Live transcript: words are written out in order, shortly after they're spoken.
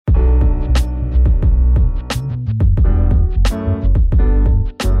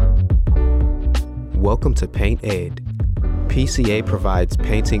Welcome to Paint Ed. PCA provides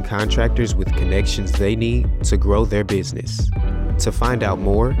painting contractors with connections they need to grow their business. To find out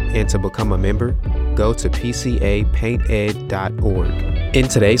more and to become a member, go to pcapainted.org. In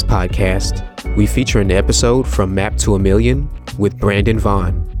today's podcast, we feature an episode from Map to a Million with Brandon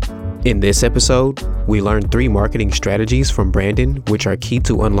Vaughn. In this episode, we learn 3 marketing strategies from Brandon, which are key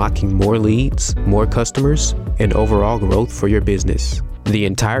to unlocking more leads, more customers, and overall growth for your business. The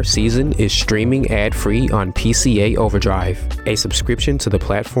entire season is streaming ad-free on PCA Overdrive. A subscription to the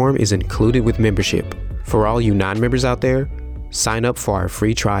platform is included with membership. For all you non-members out there, sign up for our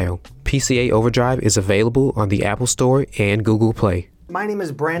free trial. PCA Overdrive is available on the Apple Store and Google Play. My name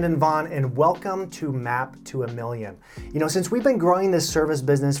is Brandon Vaughn and welcome to Map to a Million. Since we've been growing this service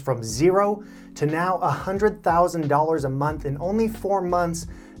business from zero to now $100,000 a month in only 4 months,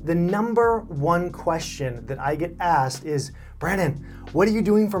 the number one question that I get asked is, Brandon, what are you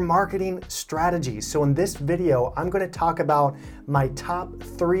doing for marketing strategies? So in this video, I'm going to talk about my top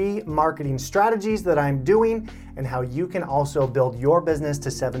 3 marketing strategies that I'm doing and how you can also build your business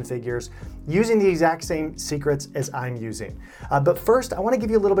to 7 figures using the exact same secrets as I'm using. But first, I want to give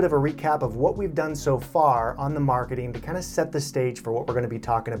you a little bit of a recap of what we've done so far on the marketing to kind of set the stage for what we're going to be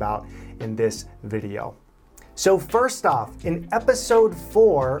talking about in this video. So first off, in episode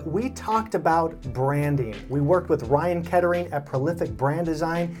 4, we talked about branding. We worked with Ryan Kettering at Prolific Brand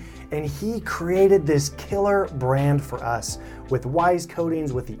Design, and he created this killer brand for us with Wise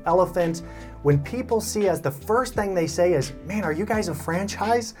Coatings, with the elephant. When people see us, the first thing they say is, man, are you guys a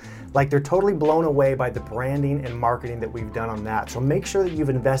franchise? Like, they're totally blown away by the branding and marketing that we've done on that. So make sure that you've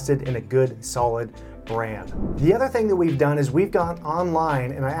invested in a good, solid brand. The other thing that we've done is we've gone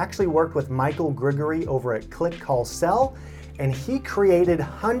online, and I actually worked with Michael Grigory over at Click Call Sell, and he created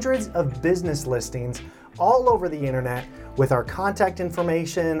hundreds of business listings all over the internet with our contact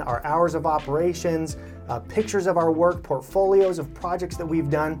information, our hours of operations, pictures of our work, portfolios of projects that we've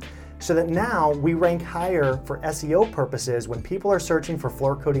done, so that now we rank higher for SEO purposes. When people are searching for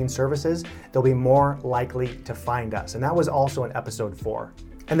floor coating services, they'll be more likely to find us. And that was also in episode 4.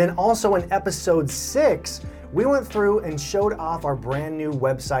 And then also in episode 6, we went through and showed off our brand new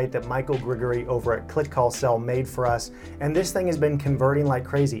website that Michael Grigory over at Click Call Sell made for us. And this thing has been converting like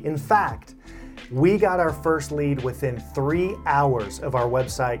crazy. In fact, we got our first lead within 3 hours of our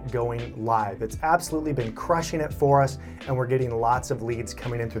website going live. It's absolutely been crushing it for us, and we're getting lots of leads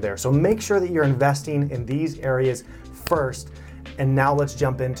coming in through there. So make sure that you're investing in these areas first. And now let's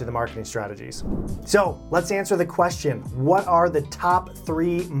jump into the marketing strategies. So let's answer the question, what are the top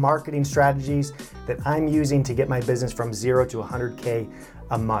 3 marketing strategies that I'm using to get my business from 0 to 100K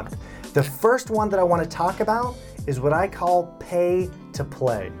a month? The first one that I want to talk about is what I call pay to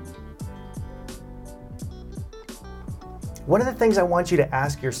play. One of the things I want you to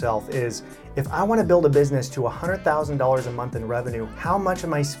ask yourself is, if I want to build a business to $100,000 a month in revenue, how much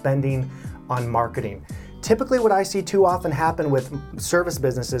am I spending on marketing? Typically what I see too often happen with service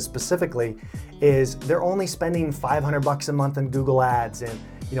businesses specifically is they're only spending $500 a month on Google ads and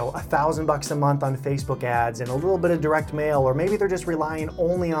 $1,000 a month on Facebook ads and a little bit of direct mail, or maybe they're just relying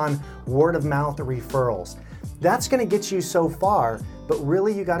only on word of mouth referrals. That's going to get you so far, but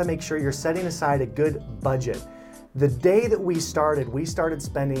really you got to make sure you're setting aside a good budget. The day that we started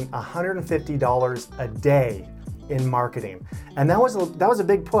spending $150 a day in marketing. And that was a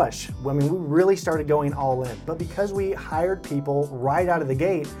big push. I mean, we really started going all in. But because we hired people right out of the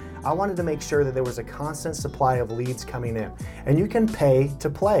gate, I wanted to make sure that there was a constant supply of leads coming in. And you can pay to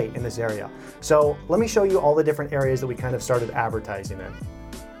play in this area. So let me show you all the different areas that we kind of started advertising in.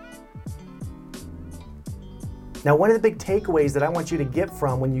 Now, one of the big takeaways that I want you to get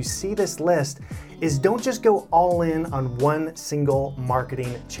from when you see this list is don't just go all in on one single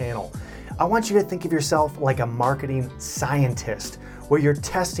marketing channel. I want you to think of yourself like a marketing scientist, where you're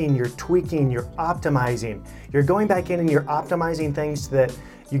testing, you're tweaking, you're optimizing. You're going back in and you're optimizing things so that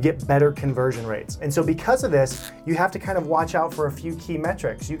you get better conversion rates. And so because of this, you have to kind of watch out for a few key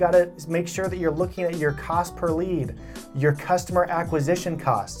metrics. You got to make sure that you're looking at your cost per lead, your customer acquisition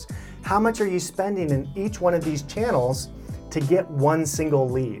costs. How much are you spending in each one of these channels to get one single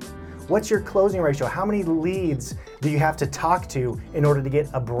lead? What's your closing ratio? How many leads do you have to talk to in order to get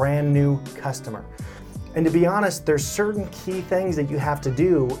a brand new customer? And to be honest, there's certain key things that you have to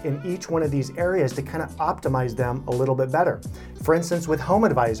do in each one of these areas to kind of optimize them a little bit better. For instance, with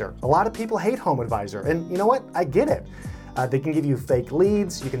HomeAdvisor, a lot of people hate HomeAdvisor, and you know what? I get it. They can give you fake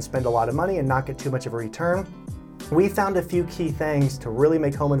leads, you can spend a lot of money and not get too much of a return. We found a few key things to really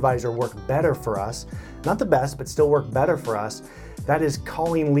make HomeAdvisor work better for us. Not the best, but still work better for us. That is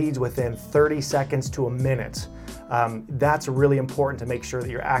calling leads within 30 seconds to a minute. That's really important to make sure that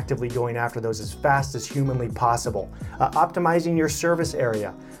you're actively going after those as fast as humanly possible. Optimizing your service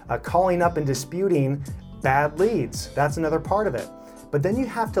area, calling up and disputing bad leads. That's another part of it. But then you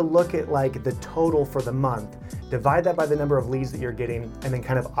have to look at like the total for the month, divide that by the number of leads that you're getting, and then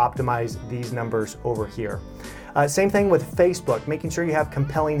kind of optimize these numbers over here. Same thing with Facebook, making sure you have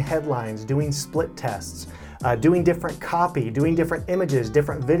compelling headlines, doing split tests, doing different copy, doing different images,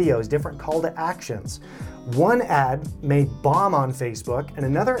 different videos, different call to actions. One ad may bomb on Facebook, and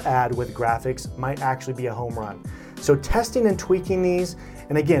another ad with graphics might actually be a home run. So testing and tweaking these,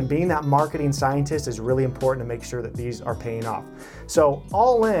 and again, being that marketing scientist is really important to make sure that these are paying off. So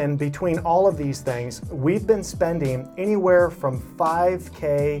all in, between all of these things, we've been spending anywhere from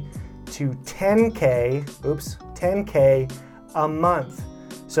 $5K to $10K a month.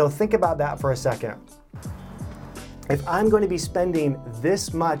 So think about that for a second. If I'm going to be spending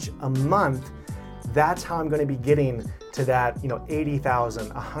this much a month, that's how I'm going to be getting to that,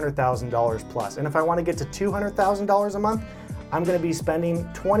 $80,000, $100,000 plus. And if I want to get to $200,000 a month, I'm going to be spending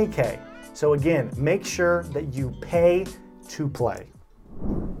 $20K. So again, make sure that you pay to play.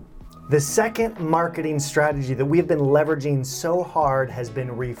 The second marketing strategy that we've been leveraging so hard has been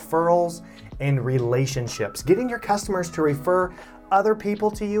referrals and relationships. Getting your customers to refer other people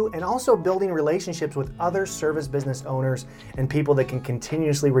to you, and also building relationships with other service business owners and people that can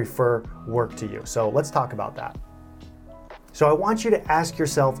continuously refer work to you. So let's talk about that. So I want you to ask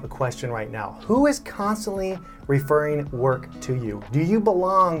yourself a question right now. Who is constantly referring work to you? Do you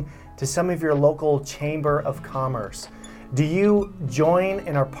belong to some of your local chamber of commerce? Do you join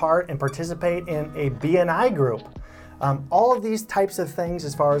and are part and participate in a BNI group? All of these types of things,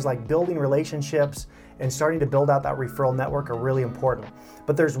 as far as like building relationships and starting to build out that referral network, are really important.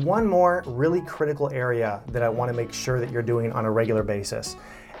 But there's one more really critical area that I want to make sure that you're doing on a regular basis,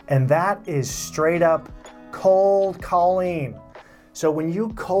 and that is straight up cold calling. So when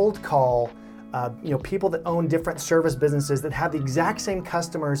you cold call, people that own different service businesses that have the exact same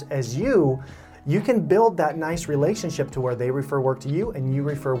customers as you can build that nice relationship to where they refer work to you and you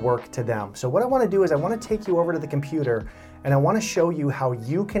refer work to them. So what I want to do is I want to take you over to the computer and I want to show you how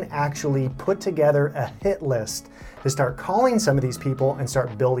you can actually put together a hit list to start calling some of these people and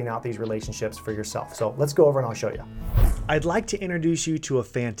start building out these relationships for yourself. So let's go over and I'll show you. I'd like to introduce you to a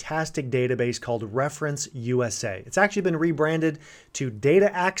fantastic database called Reference USA. It's actually been rebranded to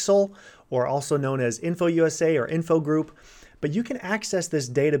Data Axle, or also known as Info USA or Info Group. But you can access this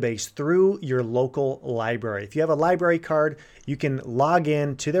database through your local library. If you have a library card, you can log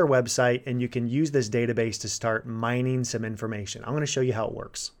in to their website and you can use this database to start mining some information. I'm going to show you how it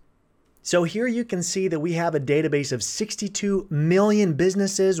works. So here you can see that we have a database of 62 million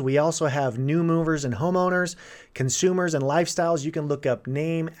businesses. We also have new movers and homeowners, consumers and lifestyles. You can look up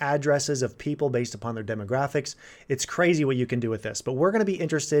name, addresses of people based upon their demographics. It's crazy what you can do with this, but we're going to be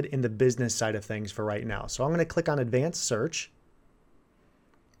interested in the business side of things for right now. So I'm going to click on Advanced Search.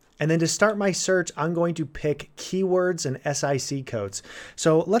 And then to start my search, I'm going to pick keywords and SIC codes.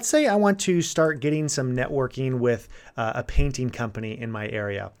 So let's say I want to start getting some networking with a painting company in my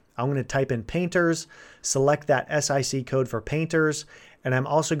area. I'm going to type in painters, select that SIC code for painters, and I'm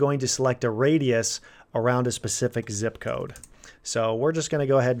also going to select a radius around a specific zip code. So we're just going to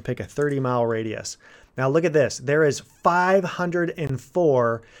go ahead and pick a 30-mile radius. Now look at this. There is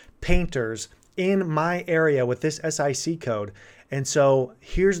 504 painters in my area with this SIC code. And so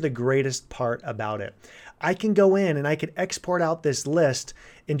here's the greatest part about it. I can go in and I can export out this list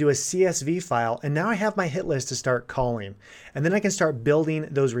into a CSV file, and now I have my hit list to start calling. And then I can start building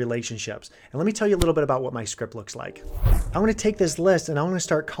those relationships. And let me tell you a little bit about what my script looks like. I'm going to take this list and I'm going to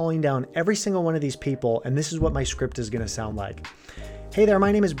start calling down every single one of these people, and this is what my script is going to sound like. Hey there,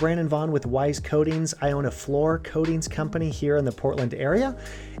 my name is Brandon Vaughn with Wise Coatings. I own a floor coatings company here in the Portland area.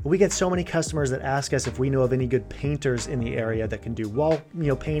 We get so many customers that ask us if we know of any good painters in the area that can do wall,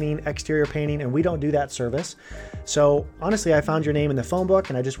 painting, exterior painting, and we don't do that service. So honestly, I found your name in the phone book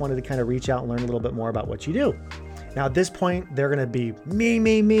and I just wanted to kind of reach out and learn a little bit more about what you do. Now at this point, they're going to be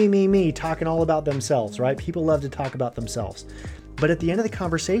me, talking all about themselves, right? People love to talk about themselves. But at the end of the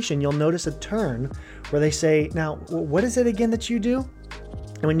conversation, you'll notice a turn where they say, now, what is it again that you do?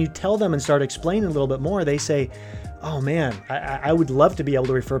 And when you tell them and start explaining a little bit more, they say, oh man, I would love to be able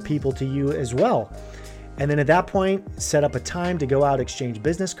to refer people to you as well. And then at that point, set up a time to go out, exchange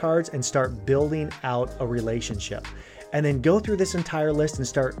business cards, and start building out a relationship. And then go through this entire list and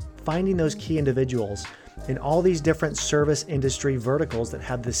start finding those key individuals in all these different service industry verticals that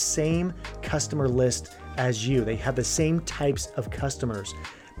have the same customer list as you. They have the same types of customers.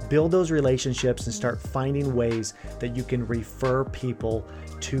 Build those relationships and start finding ways that you can refer people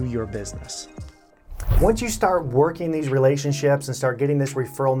to your business. Once you start working these relationships and start getting this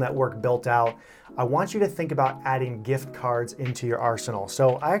referral network built out, I want you to think about adding gift cards into your arsenal.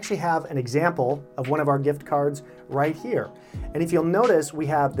 So I actually have an example of one of our gift cards right here. And if you'll notice, we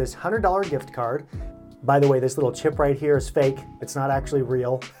have this $100 gift card. By the way, this little chip right here is fake. It's not actually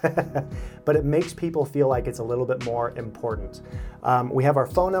real, but it makes people feel like it's a little bit more important. We have our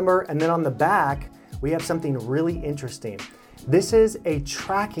phone number, and then on the back, we have something really interesting. This is a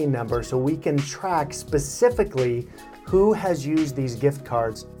tracking number, so we can track specifically who has used these gift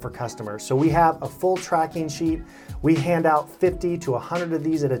cards for customers. So we have a full tracking sheet. We hand out 50 to 100 of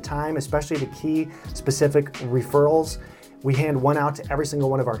these at a time, especially the key specific referrals. We hand one out to every single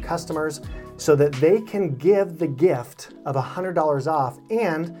one of our customers so that they can give the gift of $100 off.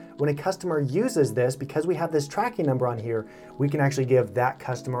 And when a customer uses this, because we have this tracking number on here, we can actually give that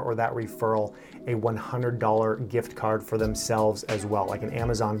customer or that referral a $100 gift card for themselves as well, like an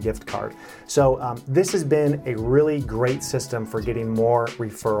Amazon gift card. So this has been a really great system for getting more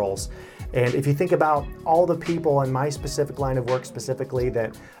referrals. And if you think about all the people in my specific line of work specifically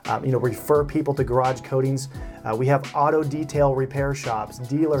that refer people to Garage Coatings, we have auto detail repair shops,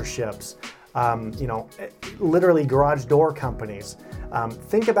 dealerships, literally garage door companies.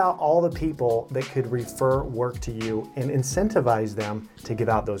 Think about all the people that could refer work to you and incentivize them to give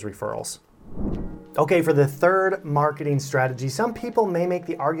out those referrals. Okay, for the third marketing strategy, some people may make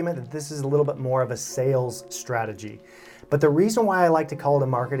the argument that this is a little bit more of a sales strategy. But the reason why I like to call it a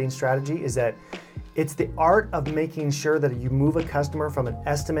marketing strategy is that it's the art of making sure that you move a customer from an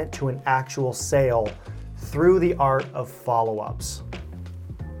estimate to an actual sale through the art of follow-ups.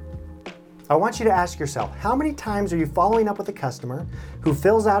 I want you to ask yourself, how many times are you following up with a customer who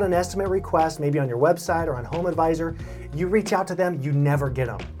fills out an estimate request, maybe on your website or on HomeAdvisor? You reach out to them, you never get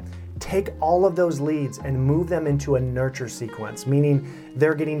them. Take all of those leads and move them into a nurture sequence, meaning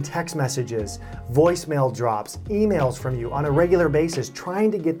they're getting text messages, voicemail drops, emails from you on a regular basis, trying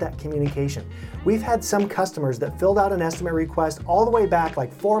to get that communication. We've had some customers that filled out an estimate request all the way back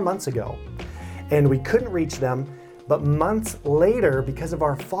like 4 months ago, and we couldn't reach them, but months later, because of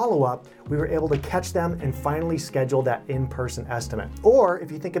our follow-up, we were able to catch them and finally schedule that in-person estimate. Or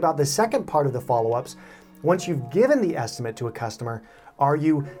if you think about the second part of the follow-ups, once you've given the estimate to a customer, are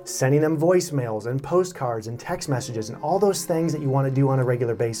you sending them voicemails and postcards and text messages and all those things that you want to do on a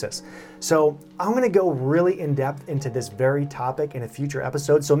regular basis? So I'm going to go really in depth into this very topic in a future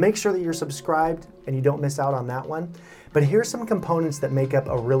episode. So make sure that you're subscribed and you don't miss out on that one. But here's some components that make up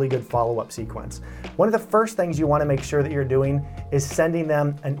a really good follow-up sequence. One of the first things you want to make sure that you're doing is sending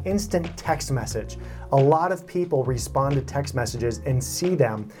them an instant text message. A lot of people respond to text messages and see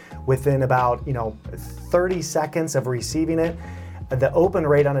them within about 30 seconds of receiving it. The open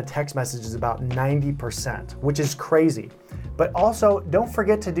rate on a text message is about 90%, which is crazy. But also, don't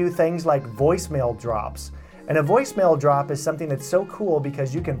forget to do things like voicemail drops. And a voicemail drop is something that's so cool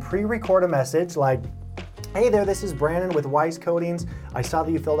because you can pre-record a message like, hey there, this is Brandon with Wise Coatings. I saw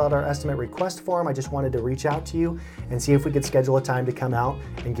that you filled out our estimate request form. I just wanted to reach out to you and see if we could schedule a time to come out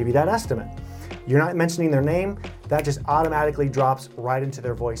and give you that estimate. You're not mentioning their name, that just automatically drops right into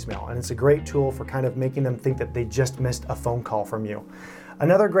their voicemail. And it's a great tool for kind of making them think that they just missed a phone call from you.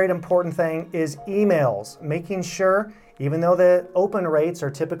 Another great important thing is emails, making sure, even though the open rates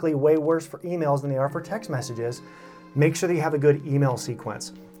are typically way worse for emails than they are for text messages, make sure that you have a good email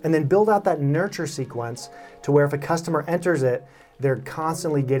sequence. And then build out that nurture sequence to where if a customer enters it, they're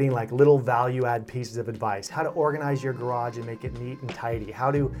constantly getting like little value add pieces of advice. How to organize your garage and make it neat and tidy. How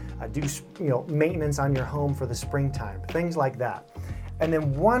to do maintenance on your home for the springtime. Things like that. And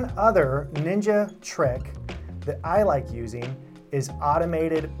then one other ninja trick that I like using is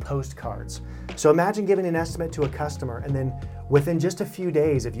automated postcards. So imagine giving an estimate to a customer and then within just a few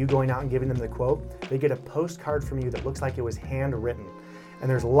days of you going out and giving them the quote, they get a postcard from you that looks like it was handwritten. And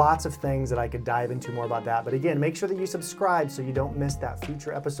there's lots of things that I could dive into more about that. But again, make sure that you subscribe so you don't miss that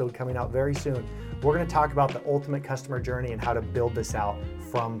future episode coming out very soon. We're going to talk about the ultimate customer journey and how to build this out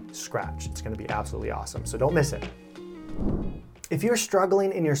from scratch. It's going to be absolutely awesome. So don't miss it. If you're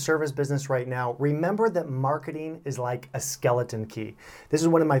struggling in your service business right now, remember that marketing is like a skeleton key. This is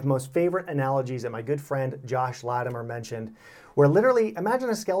one of my most favorite analogies that my good friend Josh Latimer mentioned, where literally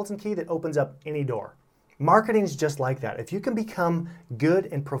imagine a skeleton key that opens up any door. Marketing is just like that. If you can become good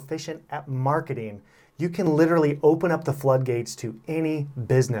and proficient at marketing, you can literally open up the floodgates to any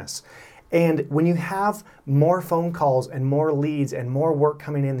business. And when you have more phone calls and more leads and more work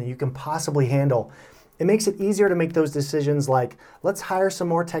coming in than you can possibly handle, it makes it easier to make those decisions like, let's hire some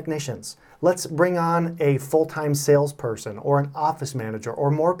more technicians. Let's bring on a full-time salesperson or an office manager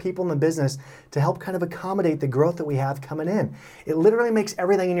or more people in the business to help kind of accommodate the growth that we have coming in. It literally makes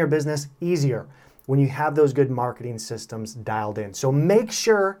everything in your business easier. when you have those good marketing systems dialed in. So make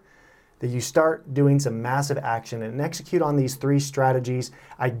sure that you start doing some massive action and execute on these 3 strategies.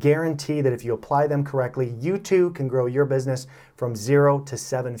 I guarantee that if you apply them correctly, you too can grow your business from 0 to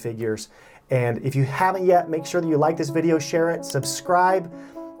 7 figures. And if you haven't yet, make sure that you like this video, share it, subscribe,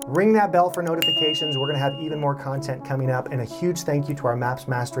 ring that bell for notifications. We're gonna have even more content coming up. And a huge thank you to our MAPS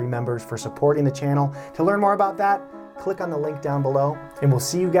Mastery members for supporting the channel. To learn more about that, click on the link down below, and we'll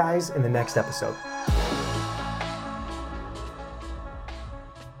see you guys in the next episode.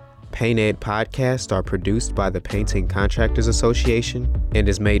 Paint Ed podcasts are produced by the Painting Contractors Association and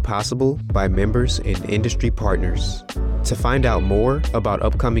is made possible by members and industry partners. To find out more about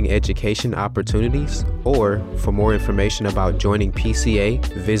upcoming education opportunities or for more information about joining PCA,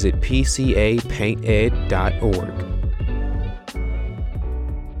 visit pcapainted.org.